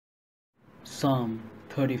Psalm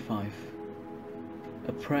 35.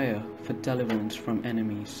 A prayer for deliverance from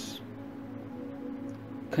enemies.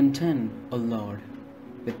 Contend, O Lord,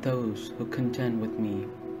 with those who contend with me.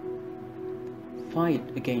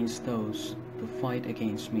 Fight against those who fight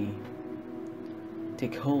against me.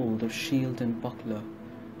 Take hold of shield and buckler,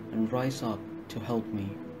 and rise up to help me.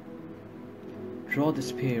 Draw the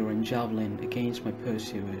spear and javelin against my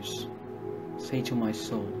pursuers. Say to my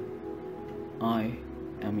soul, I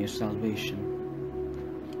am your salvation.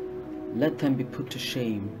 Let them be put to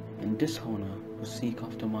shame and dishonor who seek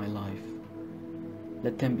after my life.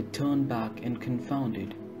 Let them be turned back and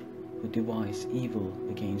confounded who devise evil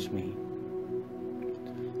against me.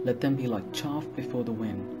 Let them be like chaff before the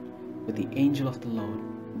wind, with the angel of the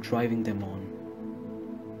Lord driving them on.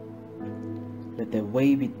 Let their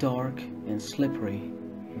way be dark and slippery,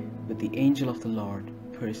 with the angel of the Lord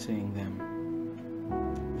pursuing them.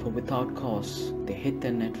 For without cause they hid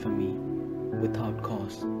their net for me, without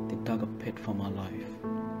cause they dug a pit for my life.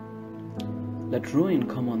 Let ruin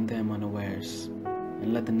come on them unawares,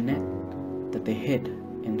 and let the net that they hid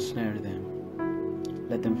ensnare them.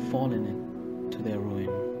 Let them fall in it to their ruin.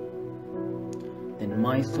 Then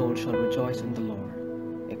my soul shall rejoice in the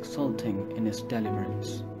Lord, exulting in his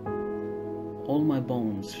deliverance. All my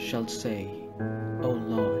bones shall say, O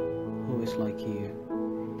Lord, who is like you?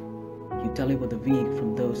 You deliver the weak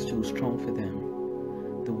from those too strong for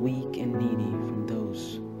them, the weak and needy from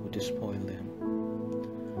those who despoil them.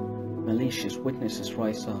 Malicious witnesses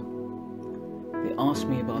rise up. They ask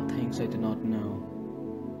me about things I do not know.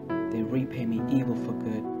 They repay me evil for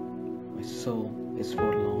good. My soul is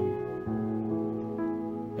forlorn.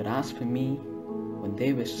 But as for me, when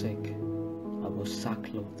they were sick, I was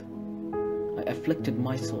sackcloth. I afflicted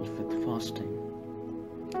myself with fasting.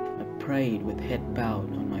 I prayed with head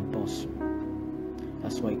bowed on my bosom,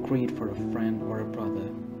 as though I grieved for a friend or a brother.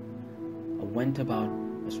 I went about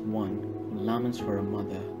as one who laments for a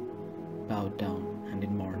mother, bowed down and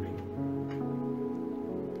in mourning.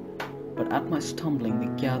 But at my stumbling they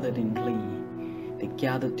gathered in glee, they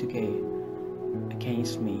gathered together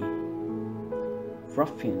against me.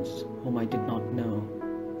 Ruffians whom I did not know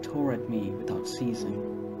tore at me without ceasing.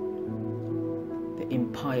 They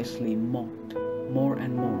impiously mocked more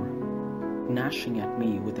and more, gnashing at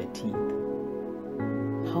me with their teeth.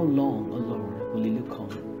 How long, O Lord, will you look on?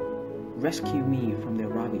 Rescue me from their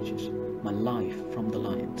ravages, my life from the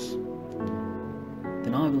lions.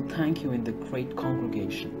 Then I will thank you in the great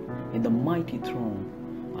congregation, in the mighty throne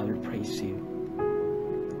I will praise you.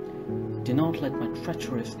 Do not let my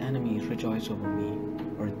treacherous enemies rejoice over me,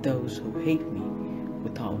 or those who hate me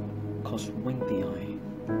without cause wink the eye.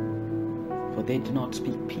 For they do not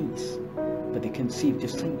speak peace, but they conceive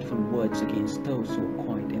deceitful words against those who are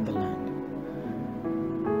quiet in the land.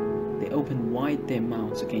 They open wide their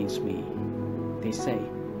mouths against me. They say,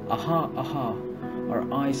 Aha, aha,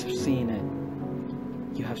 our eyes have seen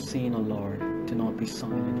it. You have seen, O Lord, do not be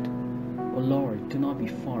silent. O Lord, do not be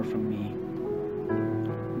far from me.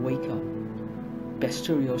 Wake up,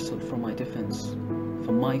 bestir yourself for my defense,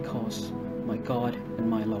 for my cause, my God and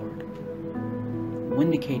my Lord.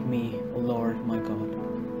 Vindicate me, O Lord, my God,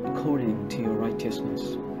 according to your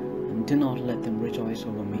righteousness, and do not let them rejoice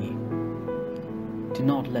over me. Do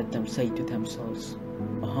not let them say to themselves,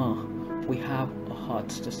 Aha, we have a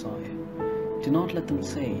heart's desire. Do not let them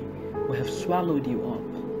say, we have swallowed you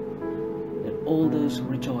up. Let all those who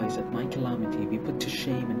rejoice at my calamity be put to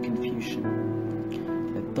shame and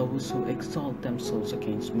confusion. Let those who exalt themselves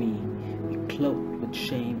against me be clothed with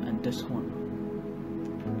shame and dishonor.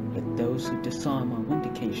 Let those who desire my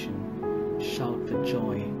vindication shout for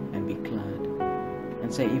joy and be glad,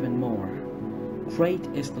 and say even more, Great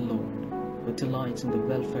is the Lord, who delights in the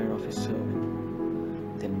welfare of his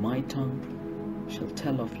servant. Then my tongue shall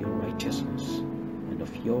tell of your righteousness and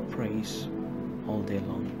of your praise all day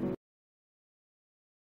long.